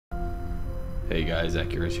Hey guys,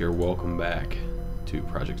 Accurus here. Welcome back to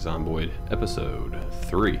Project Zomboid episode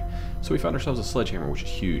 3. So we found ourselves a sledgehammer, which is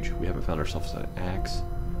huge. We haven't found ourselves an axe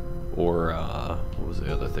or what was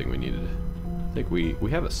the other thing we needed? I think we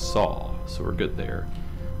have a saw, so we're good there.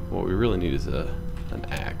 What we really need is an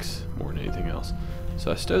axe more than anything else. So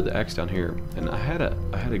I stowed the axe down here, and I had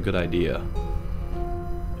a good idea.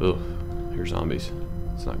 Ugh, here's zombies.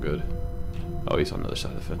 It's not good. Oh, he's on the other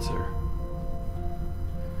side of the fence there.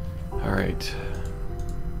 Alright.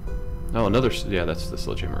 Oh, yeah, that's the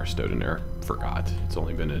sledgehammer I stowed in there. Forgot. It's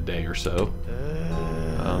only been a day or so.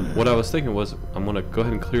 What I was thinking was, I'm going to go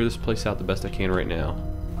ahead and clear this place out the best I can right now.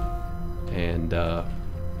 And, that's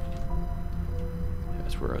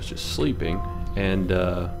where I was just sleeping. And,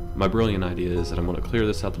 my brilliant idea is that I'm going to clear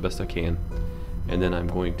this out the best I can. And then I'm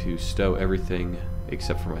going to stow everything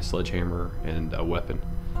except for my sledgehammer and a weapon.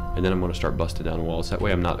 And then I'm going to start busting down walls. That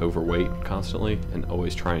way I'm not overweight constantly and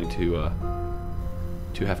always trying to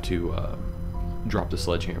have to drop the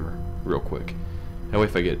sledgehammer real quick. That way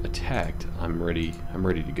if I get attacked, I'm ready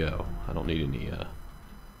to go. I don't need any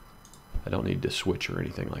I don't need to switch or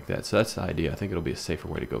anything like that. So that's the idea. I think it'll be a safer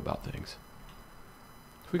way to go about things.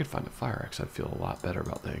 If we could find a fire axe, I'd feel a lot better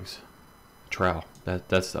about things. Trowel.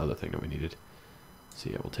 That's the other thing that we needed. So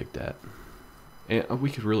yeah, we'll take that. And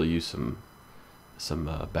we could really use some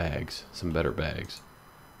bags, some better bags,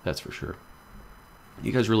 that's for sure.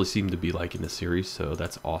 You guys really seem to be liking this series, so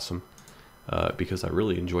that's awesome, because I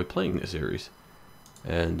really enjoy playing this series,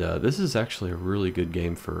 and this is actually a really good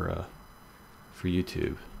game for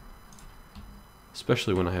YouTube,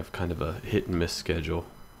 especially when I have kind of a hit and miss schedule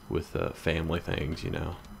with family things, you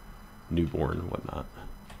know, newborn and whatnot.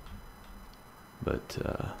 But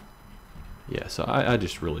yeah, so I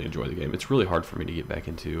just really enjoy the game. It's really hard for me to get back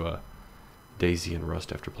into Daisy and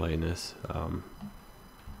Rust after playing this.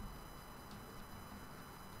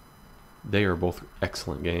 They are both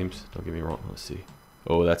excellent games. Don't get me wrong. Let's see.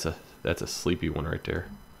 Oh, that's a sleepy one right there.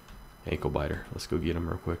 Ankle biter. Let's go get him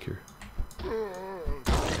real quick here.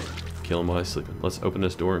 Kill him while he's sleeping. Let's open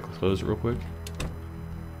this door and close it real quick.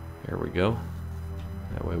 There we go.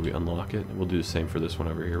 That way we unlock it. We'll do the same for this one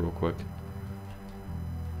over here real quick.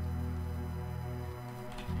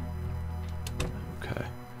 Okay.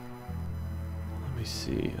 Let me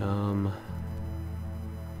see.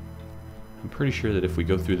 I'm pretty sure that if we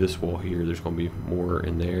go through this wall here, there's going to be more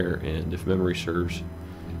in there, and if memory serves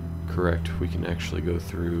correct, we can actually go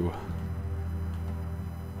through.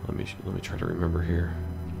 Let me try to remember here.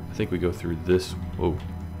 I think we go through this. Whoa.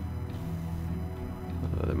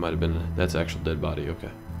 That might have been. That's actual dead body.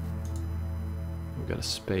 Okay. We've got a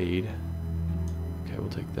spade. Okay, we'll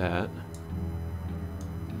take that.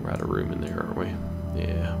 We're out of room in there, aren't we?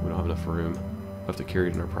 Yeah, we don't have enough room. We'll have to carry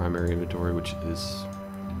it in our primary inventory, which is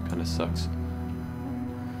kind of sucks.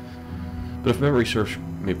 But if memory serves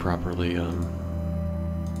me properly, okay.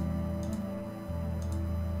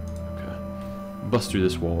 Bust through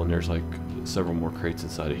this wall, and there's like several more crates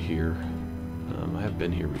inside of here. I have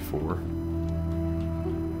been here before.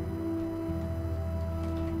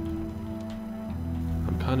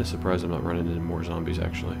 I'm kind of surprised I'm not running into more zombies,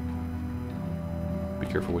 actually. Be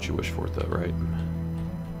careful what you wish for, though, right?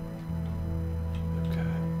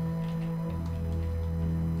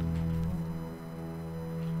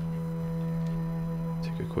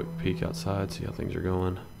 Quick peek outside, see how things are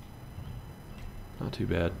going. Not too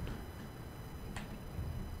bad.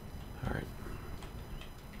 Alright.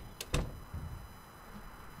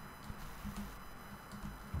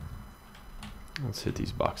 Let's hit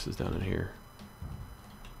these boxes down in here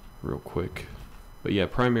real quick. But yeah,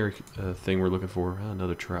 primary thing we're looking for,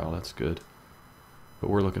 another trowel, that's good. But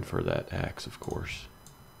we're looking for that axe, of course.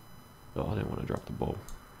 Oh, I didn't want to drop the bowl.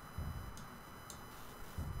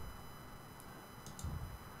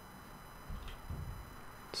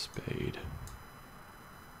 Spade.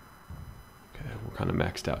 Okay, we're kind of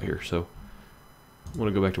maxed out here, so I want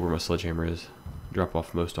to go back to where my sledgehammer is, drop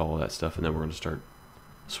off all of that stuff, and then we're going to start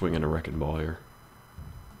swinging a wrecking ball here.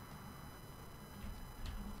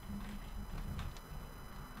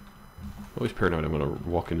 Always paranoid I'm going to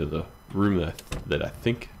walk into the room that I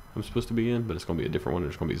think I'm supposed to be in, but it's going to be a different one.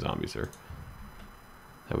 There's going to be zombies there.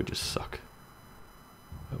 That would just suck.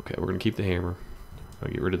 Okay, we're going to keep the hammer. I'll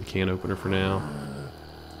get rid of the can opener for now.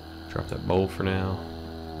 Drop that bowl for now.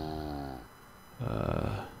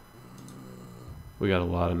 We got a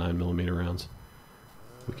lot of 9mm rounds.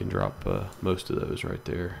 We can drop most of those right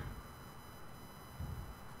there.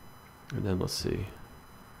 And then let's see.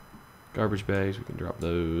 Garbage bags, we can drop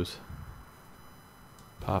those.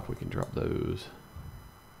 Pop, we can drop those.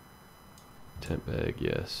 Tent bag,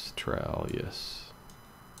 yes. Trowel, yes.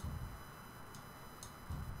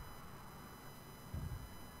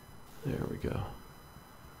 There we go.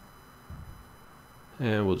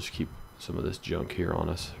 And we'll just keep some of this junk here on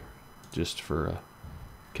us, just for in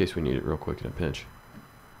case we need it real quick in a pinch.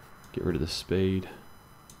 Get rid of the spade.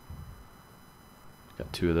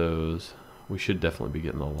 Got 2 of those. We should definitely be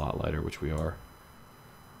getting a lot lighter, which we are.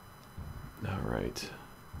 Alright.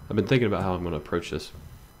 I've been thinking about how I'm going to approach this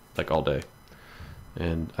like all day.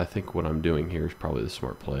 And I think what I'm doing here is probably the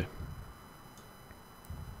smart play.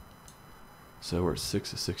 So we're at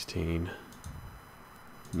 6 of 16.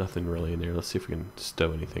 Nothing really in there. Let's see if we can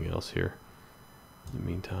stow anything else here. In the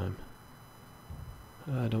meantime,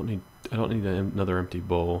 I don't need another empty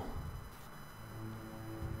bowl.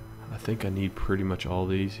 I think I need pretty much all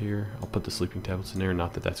these here. I'll put the sleeping tablets in there.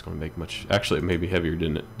 Not that that's going to make much. Actually, it made me heavier,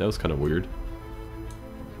 didn't it? That was kind of weird.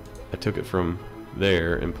 I took it from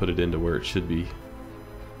there and put it into where it should be.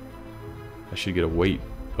 I should get a weight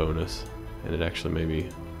bonus, and it actually made me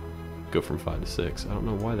go from 5 to 6. I don't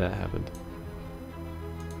know why that happened.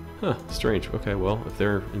 Huh, strange. Okay, well, if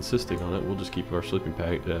they're insisting on it, we'll just keep our sleeping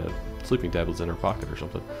tablets in our pocket or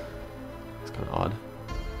something. It's kind of odd.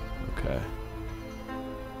 Okay.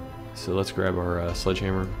 So let's grab our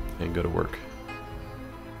sledgehammer and go to work.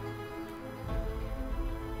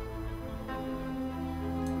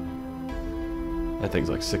 That thing's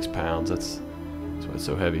like 6 pounds. That's why it's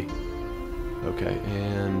so heavy. Okay,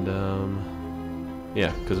 and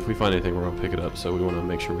yeah, because if we find anything, we're gonna pick it up. So we want to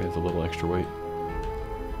make sure we have a little extra weight.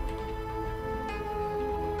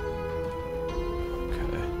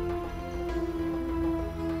 Okay.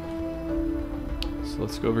 So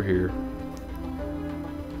let's go over here.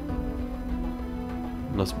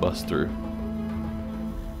 Let's bust through.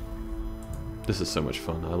 This is so much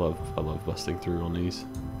fun. I love busting through on these.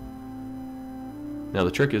 Now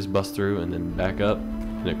the trick is bust through and then back up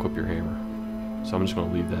and equip your hammer. So I'm just going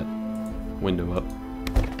to leave that window up.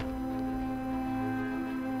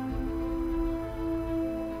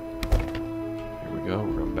 Here we go.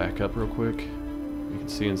 We're going to back up real quick. You can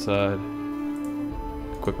see inside.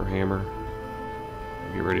 Equip our hammer.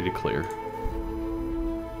 Get ready to clear.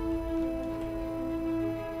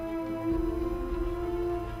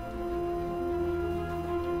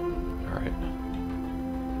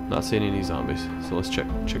 Not seeing any zombies, so let's check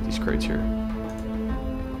these crates here.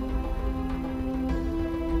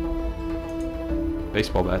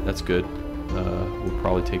 Baseball bat, that's good. We'll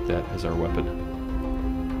probably take that as our weapon.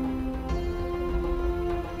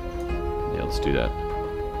 Yeah, let's do that.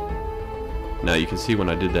 Now you can see when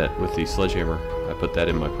I did that with the sledgehammer, I put that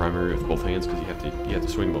in my primary with both hands because you have to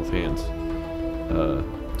swing both hands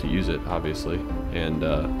to use it, obviously. And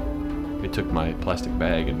it took my plastic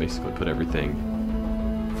bag and basically put everything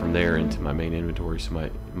from there into my main inventory, so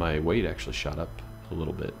my weight actually shot up a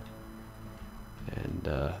little bit. And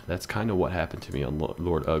that's kind of what happened to me on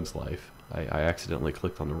Lord Ugg's life. I accidentally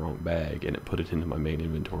clicked on the wrong bag and it put it into my main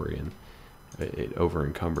inventory, and it over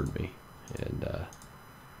encumbered me, and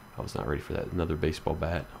I was not ready for that. Another baseball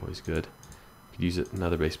bat, always good. Could use it.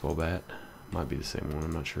 Another baseball bat, might be the same one,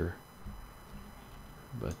 I'm not sure.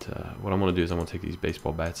 But what I'm going to do is I'm going to take these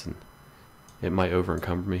baseball bats, and it might over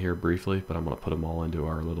encumber me here briefly, but I'm going to put them all into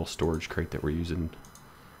our little storage crate that we're using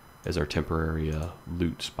as our temporary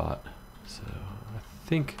loot spot. So I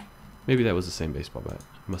think maybe that was the same baseball bat.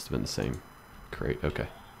 Must have been the same crate. Okay.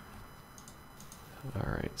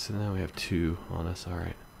 Alright, so now we have 2 on us.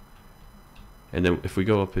 Alright. And then if we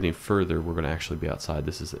go up any further, we're going to actually be outside.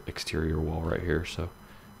 This is the exterior wall right here, so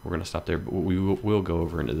we're going to stop there. But we will go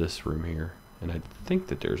over into this room here. And I think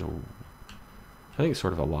that there's I think it's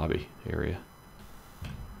sort of a lobby area.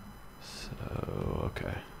 So,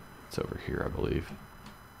 okay. It's over here, I believe.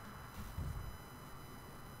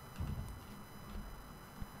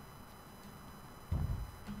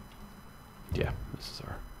 Yeah, this is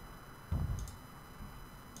our...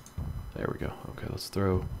 There we go. Okay, let's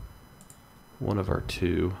throw one of our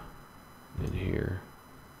 2 in here.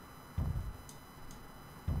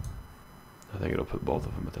 I think it'll put both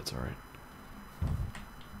of them, but that's alright.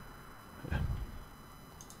 Yeah.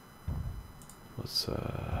 Let's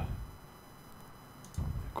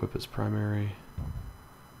equip its primary.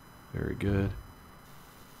 Very good.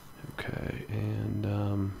 Okay, and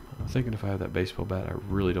I'm thinking if I have that baseball bat, I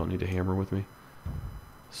really don't need a hammer with me.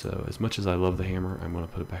 So as much as I love the hammer, I'm going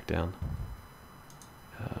to put it back down.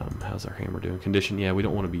 How's our hammer doing? Condition, yeah, we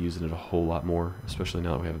don't want to be using it a whole lot more, especially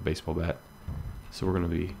now that we have a baseball bat. So we're going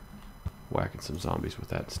to be whacking some zombies with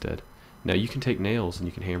that instead. Now you can take nails and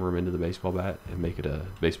you can hammer them into the baseball bat and make it a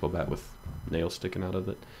baseball bat with nails sticking out of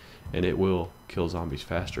it, and it will kill zombies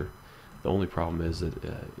faster. The only problem is that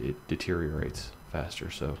it deteriorates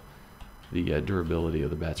faster, so the durability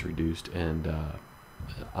of the bat's reduced, and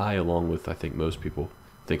I, along with I think most people,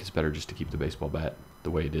 think it's better just to keep the baseball bat the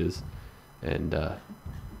way it is, and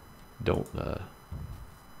don't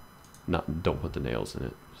put the nails in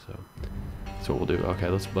it. So that's what we'll do. Okay,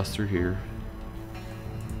 let's bust through here.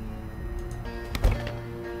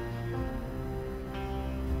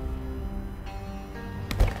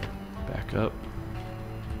 Back up.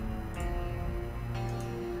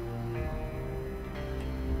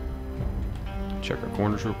 Check our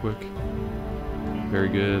corners real quick. Very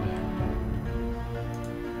good.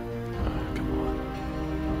 Come on.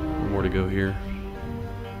 One more to go here.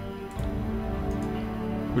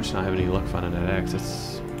 We're just not having any luck finding that axe.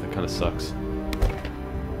 That kind of sucks.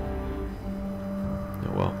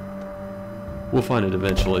 Oh well. We'll find it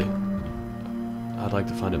eventually. I'd like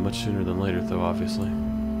to find it much sooner than later, though, obviously.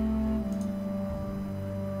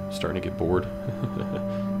 Starting to get bored.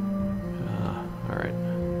 Alright.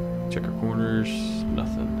 Check our corners.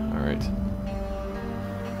 Nothing. Alright.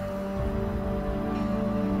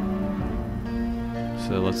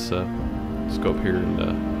 So let's go up here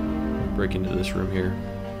and break into this room here.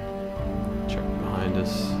 Check behind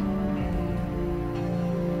us.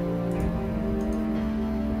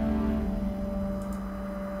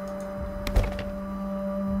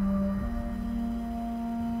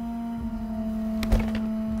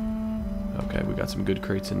 Okay, we got some good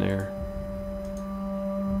crates in there.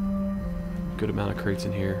 Good amount of crates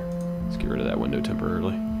in here. Let's get rid of that window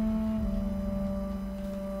temporarily.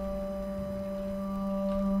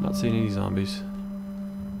 Not seeing any zombies.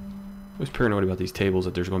 I was paranoid about these tables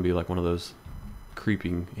that there's going to be like one of those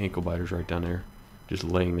creeping ankle biters right down there, just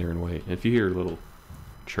laying there and wait. And if you hear little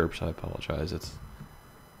chirps, I apologize.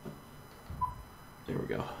 There we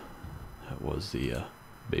go. That was the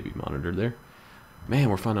baby monitor there. Man,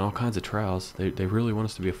 we're finding all kinds of trowels. They really want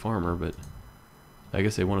us to be a farmer, but I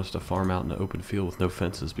guess they want us to farm out in the open field with no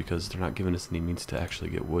fences because they're not giving us any means to actually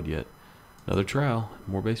get wood yet. Another trowel,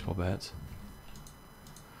 more baseball bats.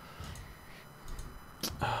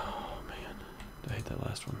 Oh man, I hate that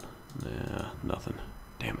last one. Nah, nothing.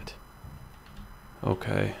 Damn it.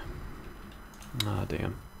 Okay. Ah,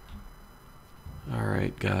 damn.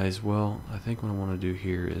 Alright guys, well, I think what I want to do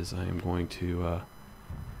here is I am going to,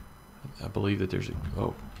 I believe that there's a,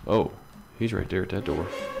 oh, he's right there at that door.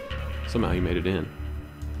 Somehow he made it in.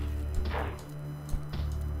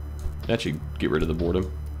 That should get rid of the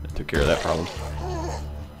boredom. That took care of that problem.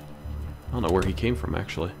 I don't know where he came from,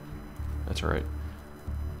 actually. That's alright.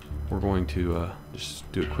 We're going to just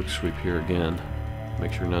do a quick sweep here again.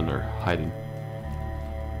 Make sure none are hiding.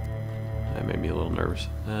 That made me a little nervous.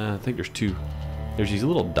 I think there's two. There's these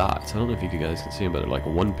little dots. I don't know if you guys can see them, but they're like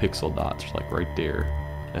 1 pixel dots, like right there.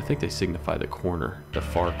 And I think they signify the corner, the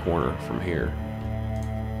far corner from here.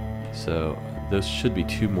 So those should be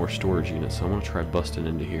 2 more storage units. So I'm going to try busting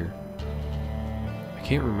into here. I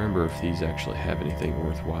can't remember if these actually have anything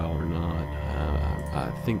worthwhile or not.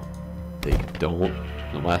 I think they don't.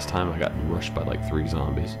 The last time I got rushed by like 3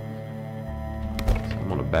 zombies. So I'm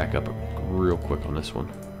going to back up real quick on this one.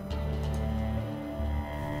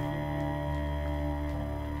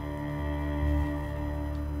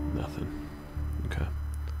 Nothing. Okay.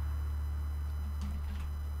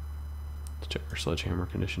 Let's check our sledgehammer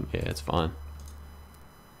condition. Yeah, it's fine.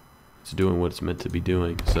 It's doing what it's meant to be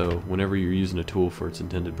doing. So whenever you're using a tool for its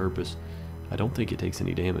intended purpose, I don't think it takes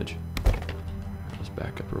any damage. Let's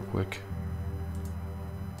back up real quick.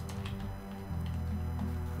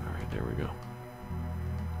 Alright, there we go.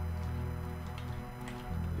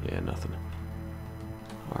 Yeah, nothing.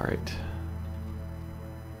 Alright.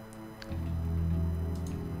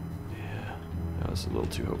 Yeah, that was a little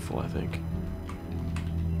too hopeful, I think.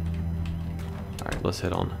 Alright, let's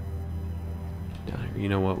head on down here. You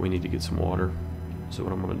know what? We need to get some water. So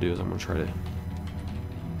what I'm going to do is I'm going to try to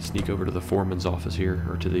sneak over to the foreman's office here,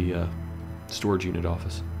 or to the storage unit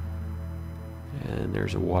office. And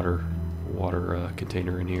there's a water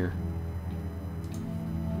container in here.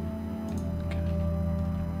 Okay.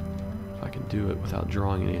 If I can do it without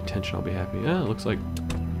drawing any attention, I'll be happy. Yeah, it looks like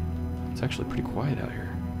it's actually pretty quiet out here.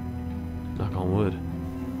 Knock on wood.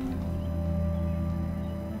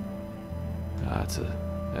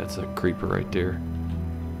 That's a creeper right there.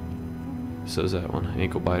 So's that one,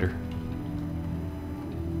 ankle biter.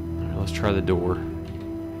 Alright, let's try the door.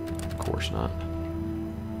 Of course not.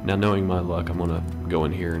 Now, knowing my luck, I'm gonna go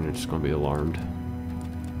in here and it's gonna be alarmed.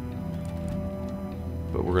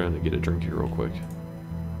 But we're gonna get a drink here real quick.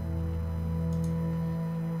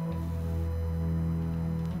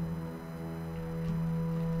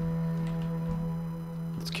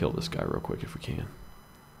 Let's kill this guy real quick if we can.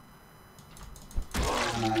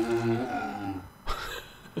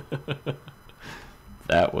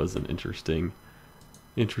 That was an interesting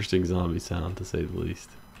Interesting zombie sound, to say the least.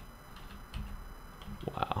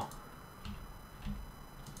 Wow.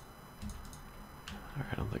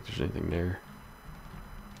 Alright, I don't think there's anything there.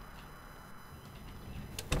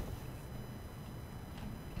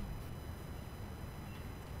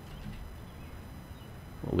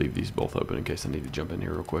 I'll leave these both open in case I need to jump in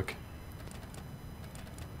here real quick.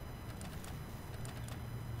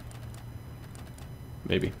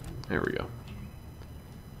 Maybe. There we go.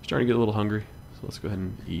 Starting to get a little hungry, so let's go ahead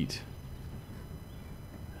and eat.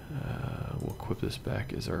 We'll equip this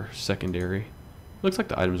back as our secondary. Looks like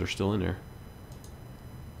the items are still in there.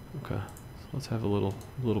 Okay, so let's have a little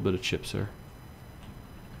bit of chips there.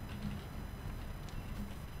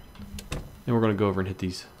 And we're going to go over and hit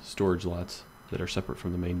these storage lots that are separate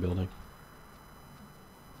from the main building.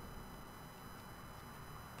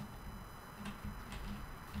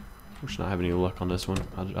 We're just not having any luck on this one.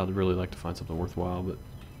 I'd really like to find something worthwhile, but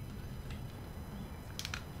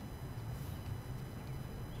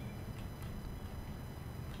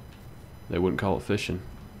they wouldn't call it fishing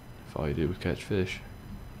if all you did was catch fish.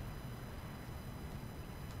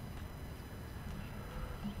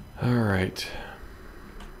 Alright.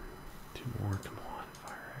 Two more, come on.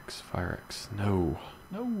 Fire X. No.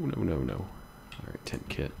 No. Alright, tent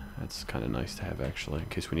kit. That's kind of nice to have, actually, in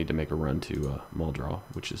case we need to make a run to Muldraw,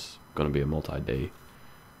 which is going to be a multi-day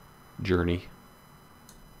journey.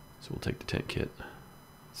 So we'll take the tent kit.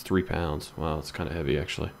 It's 3 pounds. Wow, it's kind of heavy,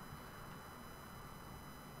 actually.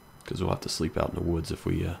 Because we'll have to sleep out in the woods if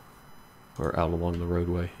we, or out along the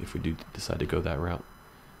roadway if we do decide to go that route.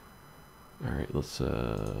 Alright, let's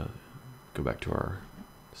go back to our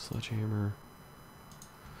sledgehammer.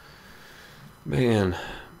 Man.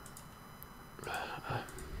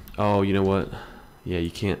 Oh, you know what? Yeah,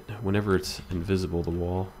 you can't, whenever it's invisible, the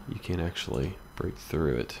wall, you can't actually break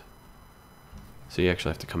through it. So you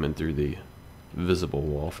actually have to come in through the visible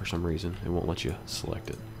wall for some reason. It won't let you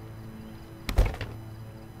select it.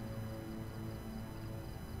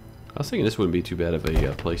 I was thinking this wouldn't be too bad of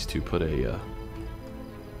a place to put a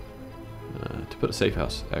safe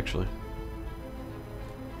house, actually.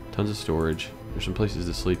 Tons of storage. There's some places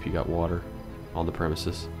to sleep. You got water on the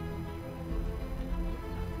premises.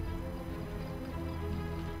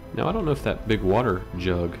 Now, I don't know if that big water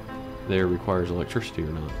jug there requires electricity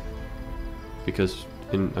or not. Because,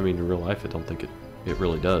 in real life, I don't think it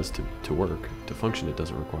really does to work. To function, it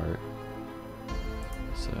doesn't require it.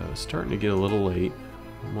 So, it's starting to get a little late.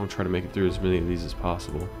 I'm going to try to make it through as many of these as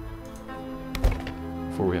possible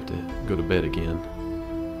before we have to go to bed again.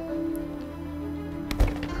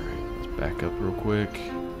 Alright, let's back up real quick.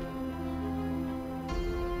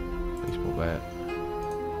 Baseball bat.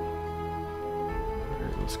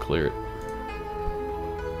 Alright, let's clear it.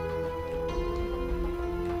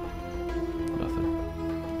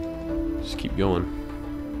 Nothing. Just keep going.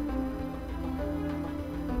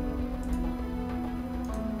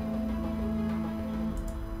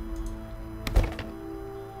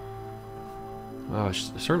 I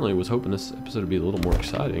certainly was hoping this episode would be a little more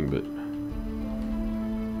exciting, but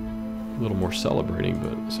a little more celebrating,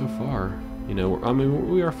 but so far, you know,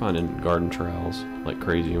 we are finding garden trowels like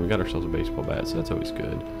crazy, and we got ourselves a baseball bat, so that's always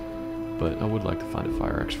good. But I would like to find a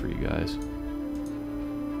fire axe for you guys.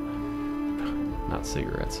 Not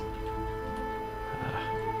cigarettes.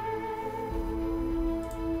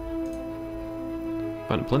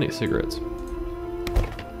 Finding plenty of cigarettes.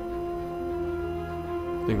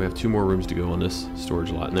 I think we have 2 more rooms to go on this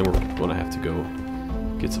storage lot, and then we're going to have to go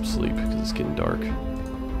get some sleep because it's getting dark.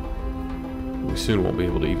 We soon won't be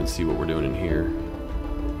able to even see what we're doing in here.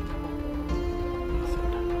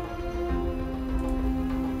 Nothing.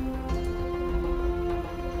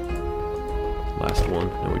 Last one,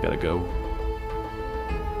 then we gotta go.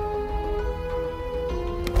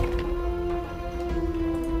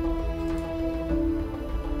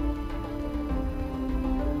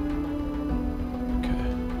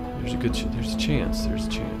 There's a chance. There's a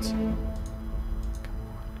chance.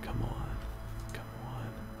 Come on.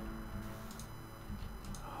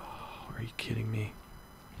 Oh, are you kidding me?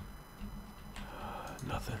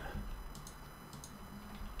 Nothing.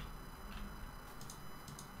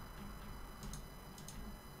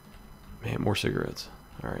 Man, more cigarettes.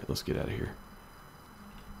 All right, let's get out of here.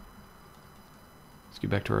 Let's get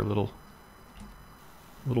back to our little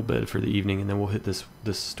bed for the evening, and then we'll hit this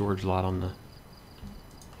storage lot in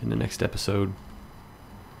the next episode.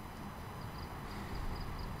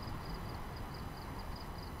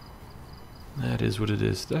 That is what it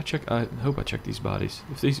is. Did I check? I hope I checked these bodies.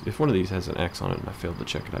 If one of these has an axe on it and I failed to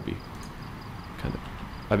check it, I'd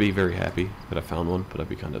be very happy that I found one, but I'd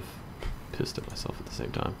be kind of pissed at myself at the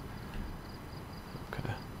same time. Okay.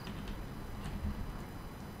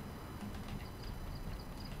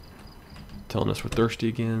 telling us we're thirsty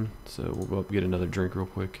again, so we'll go up and get another drink real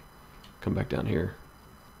quick, come back down here,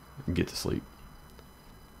 and get to sleep.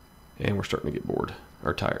 And we're starting to get bored,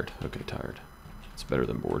 or tired. Okay, tired. It's better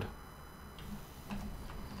than bored. I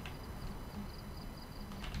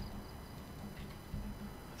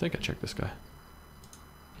think I checked this guy.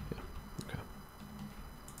 Yeah, okay.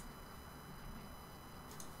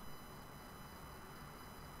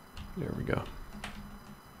 There we go.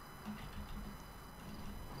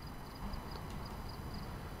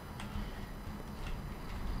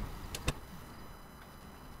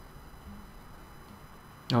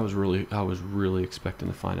 I was really expecting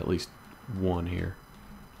to find at least one here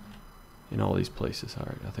in all these places. All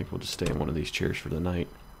right, I think we'll just stay in one of these chairs for the night.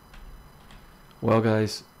 Well,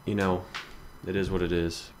 guys, you know, it is what it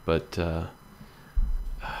is, but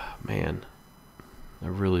man, I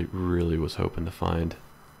really was hoping to find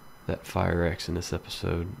that fire axe in this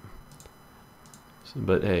episode. So,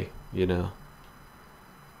 but hey, you know,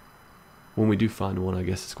 when we do find one, I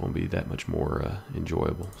guess it's going to be that much more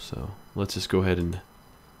enjoyable. So let's just go ahead and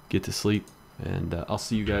get to sleep, and I'll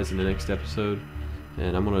see you guys in the next episode.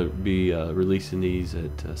 And I'm going to be releasing these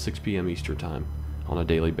at 6 p.m. Eastern time on a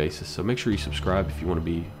daily basis, so make sure you subscribe if you want to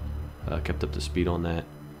be kept up to speed on that,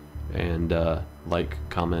 and like,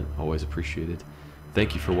 comment, always appreciated.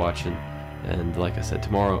 Thank you for watching, and like I said,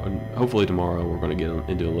 tomorrow, and hopefully tomorrow, we're going to get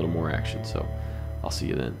into a little more action. So I'll see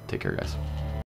you then. Take care, guys.